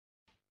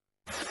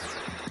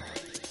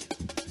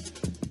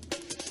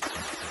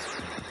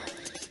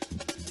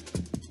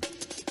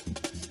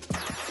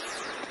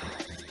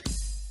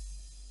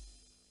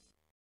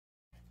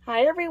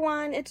Hi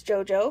everyone, it's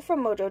JoJo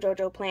from Mojo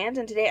Jojo Plans,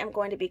 and today I'm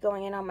going to be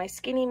going in on my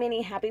Skinny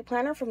Mini Happy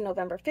Planner from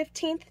November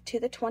 15th to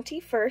the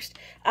 21st.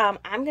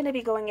 I'm going to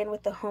be going in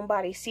with the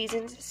Homebody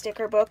Seasons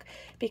sticker book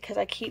because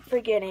I keep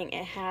forgetting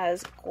it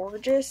has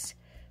gorgeous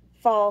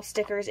fall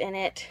stickers in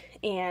it,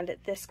 and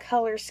this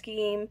color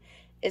scheme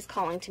is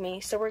calling to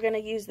me. So we're going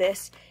to use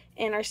this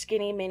in our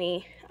Skinny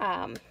Mini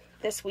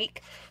this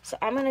week. So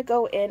I'm going to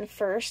go in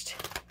first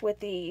with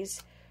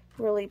these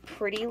really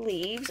pretty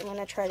leaves. I'm going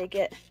to try to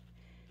get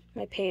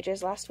my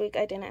pages. Last week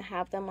I didn't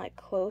have them like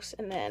close,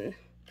 and then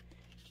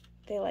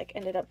they like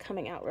ended up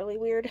coming out really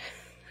weird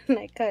and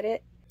I cut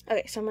it.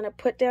 Okay, so I'm going to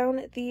put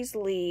down these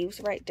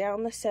leaves right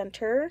down the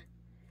center.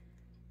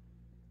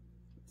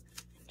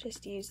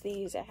 Just use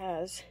these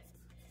as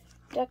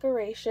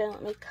decoration.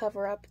 Let me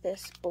cover up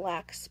this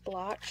black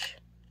splotch.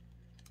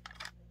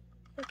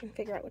 I can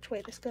figure out which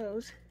way this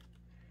goes,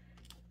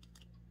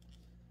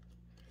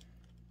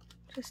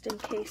 just in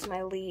case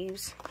my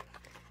leaves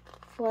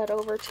flood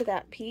over to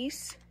that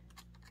piece.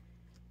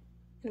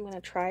 I'm going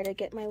to try to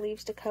get my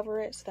leaves to cover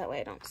it so that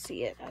way I don't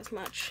see it as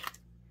much.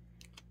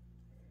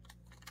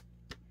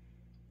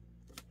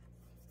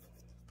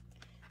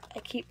 I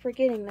keep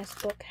forgetting this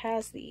book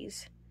has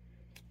these.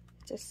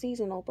 It's a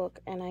seasonal book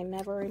and I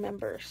never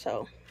remember,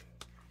 so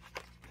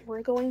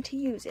we're going to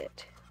use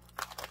it.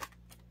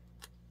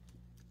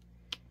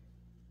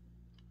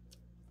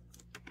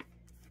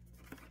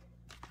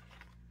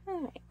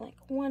 Alright, like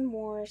one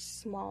more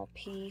small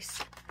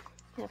piece.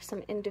 I have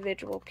some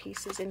individual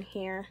pieces in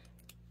here.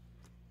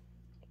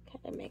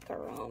 Kind of make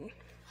our own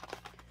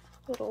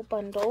little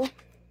bundle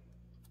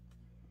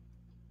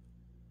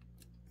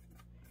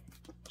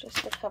just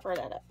to cover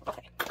that up.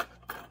 Okay.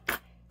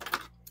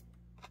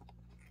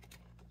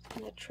 I'm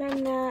going to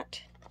trim that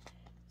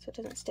so it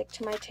doesn't stick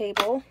to my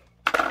table.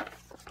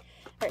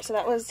 Alright, so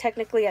that was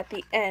technically at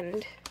the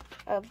end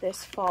of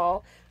this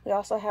fall. We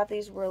also have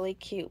these really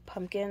cute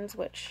pumpkins,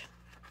 which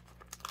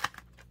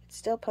it's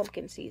still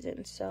pumpkin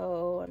season,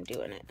 so I'm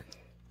doing it.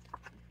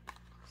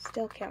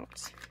 Still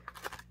counts.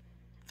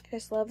 I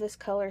just love this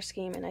color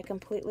scheme, and I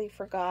completely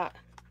forgot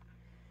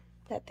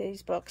that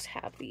these books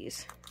have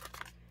these.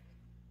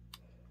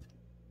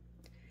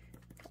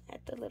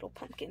 Add the little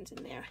pumpkins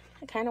in there.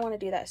 I kind of want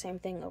to do that same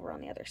thing over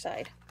on the other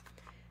side.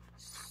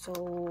 So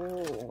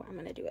I'm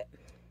going to do it.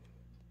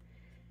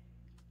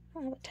 I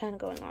don't have a ton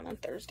going on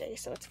Thursday,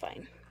 so it's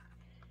fine.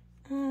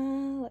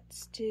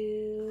 Let's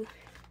do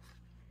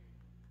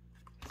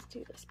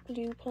this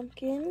blue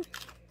pumpkin.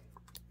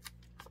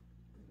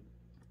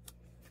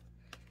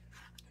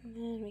 And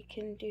then we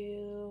can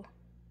do,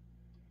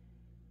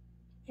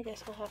 I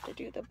guess we'll have to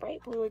do the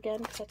bright blue again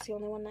because that's the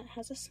only one that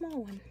has a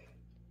small one.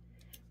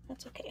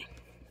 That's okay.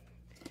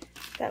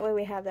 That way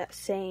we have that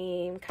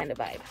same kind of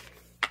vibe.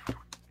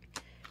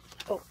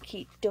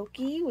 Okie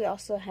dokie. We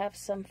also have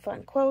some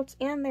fun quotes,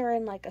 and they're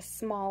in like a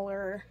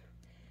smaller,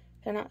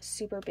 they're not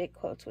super big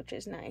quotes, which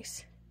is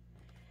nice.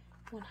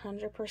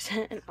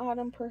 100% an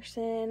autumn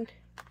person.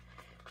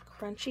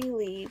 Crunchy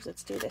leaves.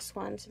 Let's do this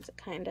one since it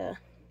kind of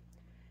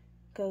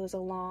goes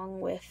along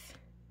with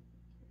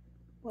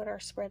what our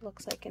spread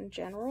looks like in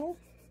general.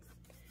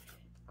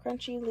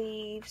 Crunchy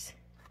leaves.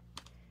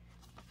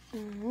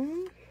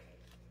 We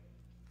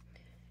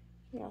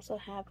also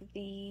have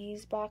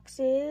these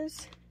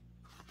boxes.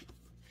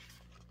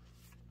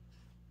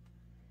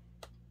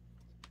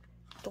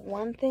 The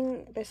one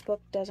thing this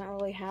book doesn't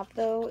really have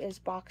though is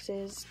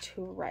boxes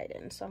to write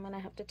in, so I'm gonna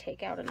have to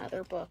take out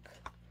another book.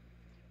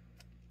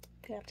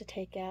 I have to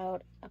take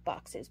out a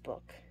boxes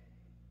book.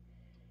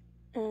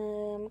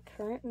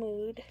 Current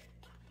mood,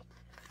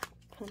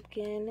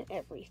 pumpkin,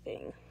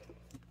 everything,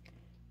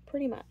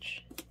 pretty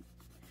much.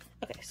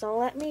 Okay, so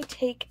let me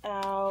take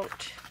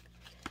out,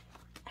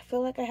 I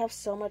feel like I have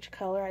so much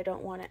color, I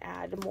don't want to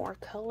add more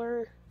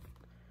color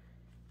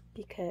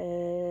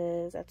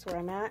because that's where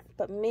I'm at,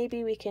 but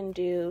maybe we can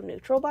do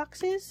neutral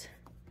boxes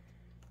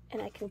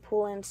and I can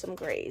pull in some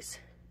grays.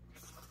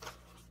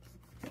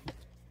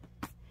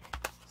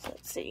 So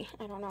let's see,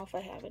 I don't know if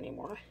I have any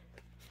more.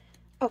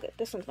 Okay,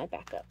 this one's my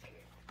backup.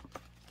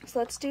 So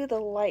let's do the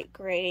light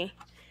gray,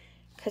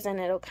 because then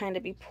it'll kind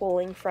of be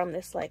pulling from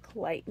this like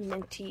light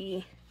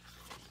minty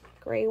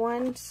gray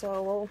one.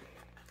 So we'll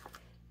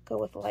go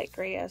with light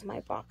gray as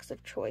my box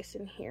of choice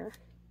in here.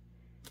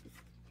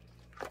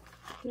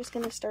 I'm just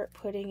going to start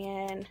putting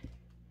in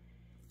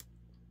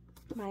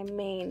my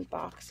main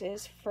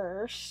boxes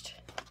first.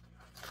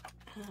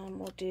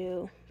 We'll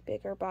do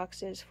bigger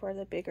boxes for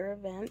the bigger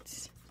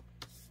events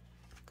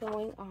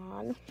going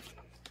on.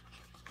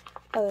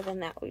 Other than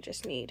that, we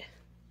just need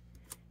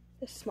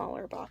the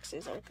smaller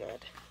boxes are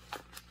good.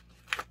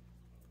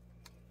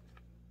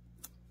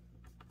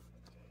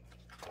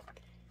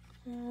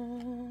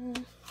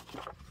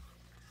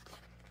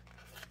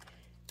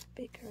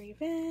 Bigger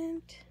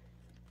event.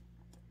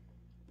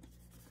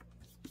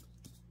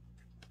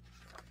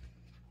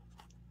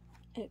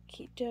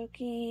 Okie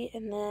dokie,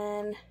 and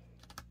then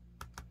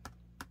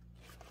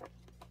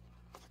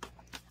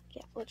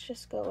yeah, let's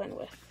just go in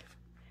with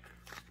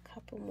a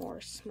couple more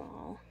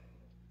small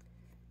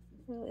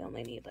Really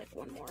only need like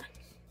one more.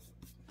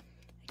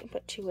 I can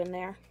put 2 in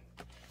there.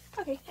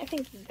 Okay, I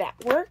think that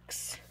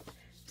works.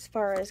 As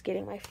far as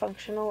getting my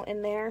functional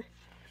in there,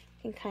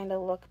 I can kind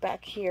of look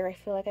back here. I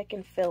feel like I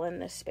can fill in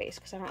this space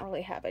because I don't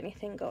really have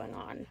anything going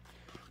on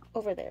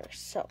over there.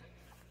 So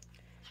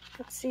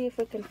let's see if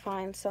we can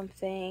find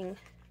something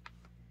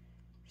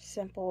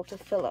simple to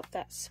fill up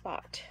that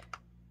spot.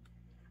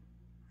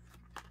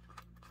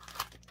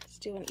 Let's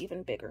do an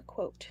even bigger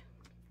quote,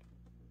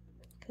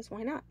 because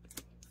why not?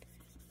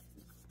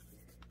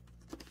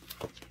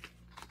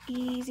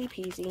 Easy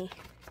peasy.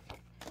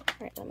 All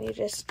right, let me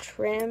just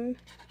trim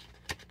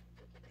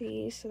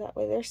these so that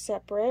way they're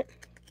separate.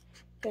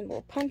 Then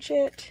we'll punch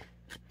it,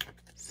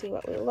 see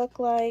what we look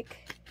like.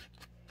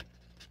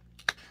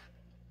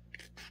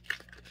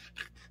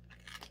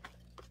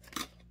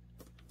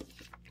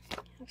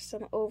 Have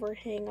some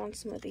overhang on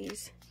some of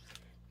these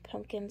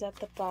pumpkins at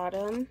the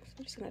bottom, so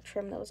I'm just going to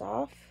trim those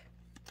off.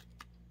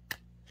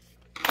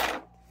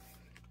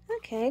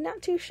 Okay,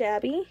 not too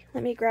shabby.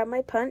 Let me grab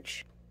my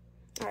punch.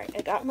 Alright,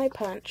 I got my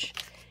punch.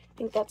 I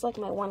think that's like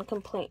my one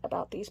complaint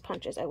about these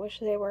punches. I wish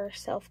they were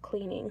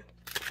self-cleaning,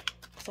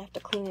 because I have to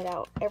clean it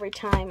out every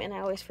time, and I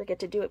always forget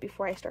to do it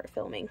before I start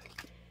filming.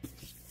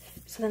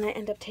 So then I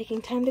end up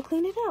taking time to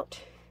clean it out.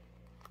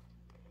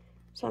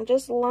 So I'm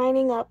just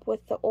lining up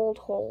with the old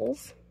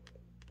holes.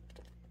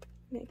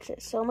 Makes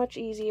it so much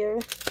easier.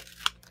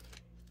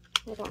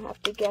 I don't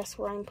have to guess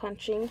where I'm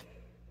punching.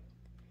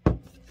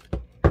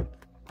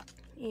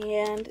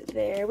 And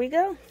there we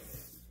go.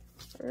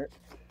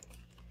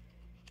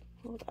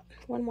 Hold on,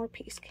 one more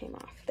piece came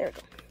off. There we go.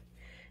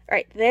 All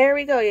right, there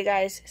we go, you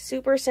guys.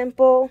 Super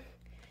simple.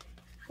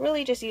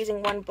 Really just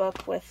using one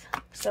book with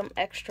an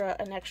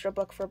extra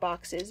book for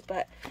boxes,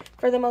 but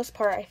for the most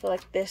part, I feel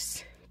like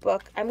this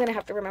book, I'm gonna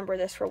have to remember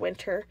this for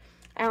winter.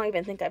 I don't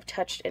even think I've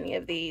touched any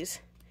of these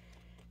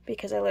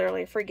because I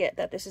literally forget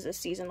that this is a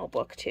seasonal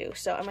book too.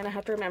 So I'm gonna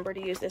have to remember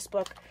to use this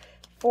book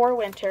for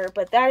winter,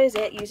 but that is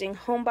it, using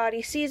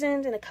Homebody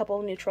Seasons in a couple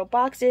of neutral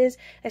boxes.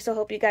 I still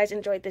hope you guys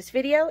enjoyed this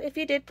video. If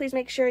you did, please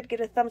make sure to give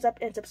it a thumbs up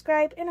and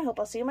subscribe, and I hope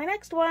I'll see you in my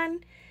next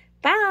one.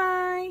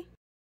 Bye!